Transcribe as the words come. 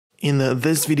In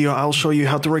this video, I'll show you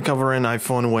how to recover an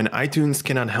iPhone when iTunes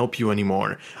cannot help you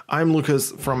anymore. I'm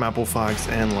Lucas from Apple Fox,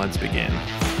 and let's begin.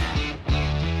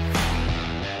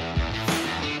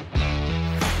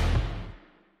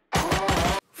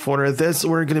 For this,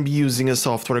 we're going to be using a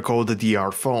software called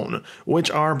dr.fone,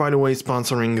 which are, by the way,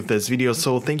 sponsoring this video,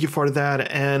 so thank you for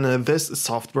that. And this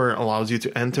software allows you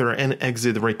to enter and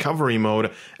exit recovery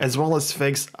mode, as well as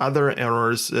fix other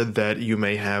errors that you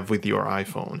may have with your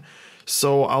iPhone.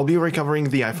 So I'll be recovering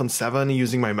the iPhone 7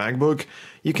 using my MacBook.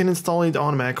 You can install it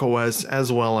on macOS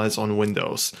as well as on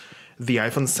Windows. The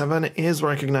iPhone 7 is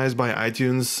recognized by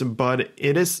iTunes, but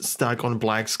it is stuck on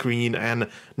black screen and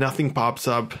nothing pops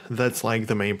up. That's like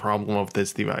the main problem of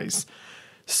this device.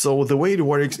 So the way it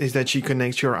works is that you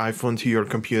connect your iPhone to your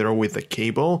computer with a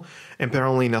cable.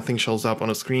 Apparently nothing shows up on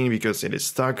the screen because it is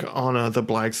stuck on the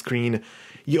black screen.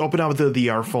 You open up the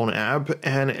dr.fone app,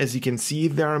 and as you can see,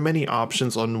 there are many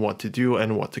options on what to do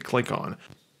and what to click on.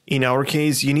 In our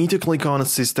case, you need to click on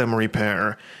System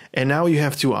Repair, and now you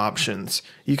have two options.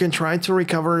 You can try to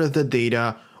recover the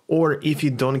data, or if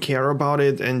you don't care about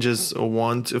it and just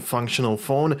want a functional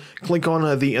phone, click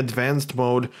on the Advanced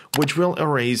mode, which will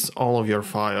erase all of your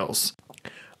files.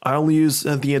 I'll use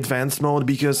the Advanced mode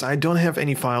because I don't have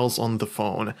any files on the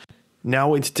phone.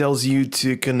 Now it tells you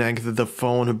to connect the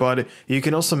phone, but you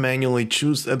can also manually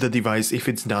choose the device if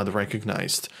it's not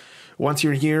recognized. Once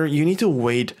you're here, you need to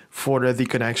wait for the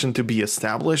connection to be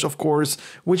established, of course,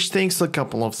 which takes a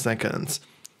couple of seconds.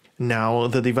 Now,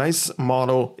 the device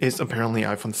model is apparently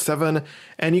iPhone 7,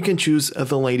 and you can choose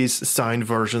the latest signed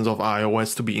versions of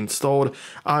iOS to be installed.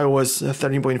 iOS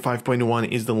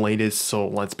 13.5.1 is the latest, so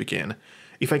let's begin.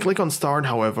 If I click on Start,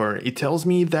 however, it tells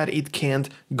me that it can't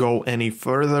go any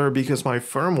further because my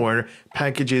firmware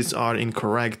packages are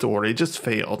incorrect or it just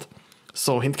failed.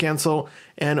 So hit cancel,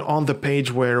 and on the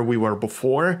page where we were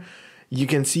before, you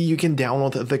can see you can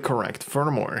download the correct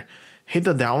firmware. Hit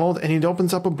the download and it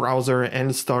opens up a browser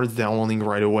and starts downloading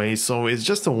right away, so it's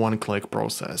just a one-click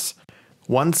process.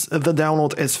 Once the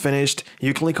download is finished,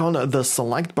 you click on the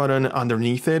select button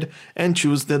underneath it and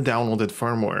choose the downloaded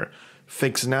firmware.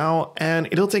 Fix now, and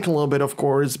it'll take a little bit, of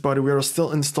course, but we are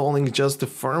still installing just the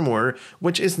firmware,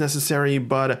 which is necessary,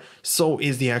 but so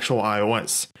is the actual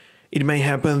iOS. It may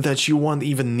happen that you won't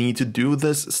even need to do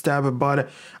this step, but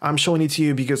I'm showing it to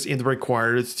you because it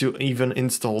requires to even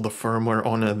install the firmware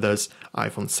on this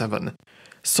iPhone 7.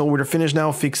 So we're finished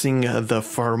now fixing the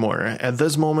firmware. At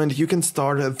this moment, you can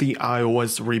start the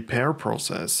iOS repair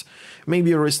process.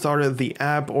 Maybe restart the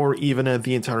app or even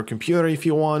the entire computer if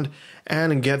you want,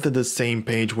 and get to the same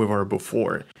page we were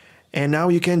before. And now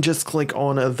you can just click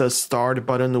on the start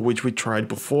button, which we tried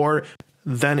before.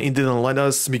 Then it didn't let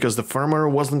us because the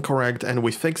firmware wasn't correct, and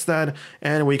we fixed that,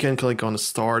 and we can click on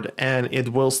start and it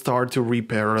will start to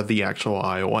repair the actual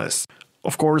iOS.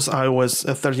 Of course, iOS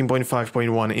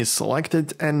 13.5.1 is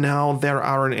selected, and now there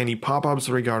aren't any pop-ups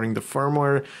regarding the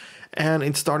firmware, and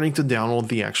it's starting to download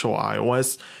the actual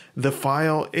iOS. The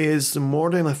file is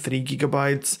more than 3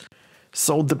 gigabytes,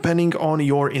 so depending on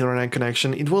your internet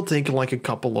connection, it will take like a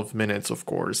couple of minutes, of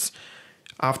course.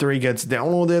 After it gets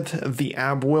downloaded, the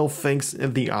app will fix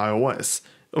the iOS.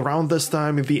 Around this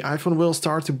time, the iPhone will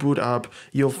start to boot up.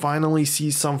 You'll finally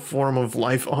see some form of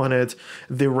life on it,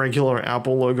 the regular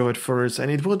Apple logo at first, and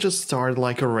it will just start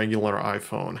like a regular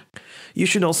iPhone. You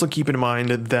should also keep in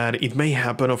mind that it may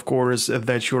happen, of course,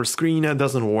 that your screen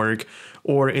doesn't work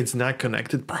or it's not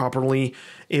connected properly.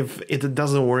 If it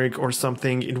doesn't work or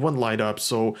something, it won't light up.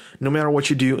 So no matter what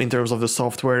you do in terms of the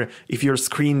software, if your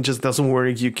screen just doesn't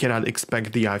work, you cannot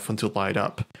expect the iPhone to light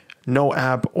up. No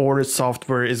app or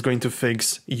software is going to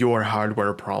fix your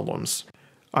hardware problems.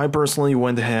 I personally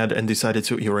went ahead and decided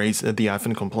to erase the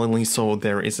iPhone completely so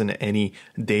there isn't any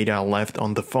data left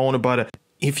on the phone, but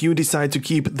if you decide to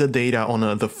keep the data on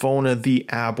the phone, the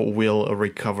app will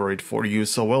recover it for you.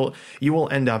 So you will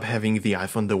end up having the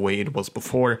iPhone the way it was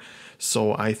before.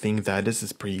 So I think that this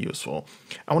is pretty useful.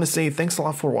 I want to say thanks a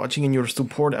lot for watching and your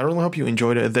support. I really hope you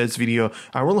enjoyed this video.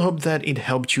 I really hope that it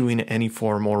helped you in any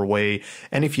form or way.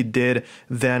 And if you did,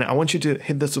 then I want you to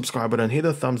hit the subscribe button, hit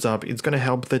the thumbs up. It's going to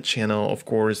help the channel, of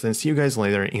course. And see you guys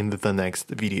later in the next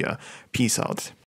video. Peace out.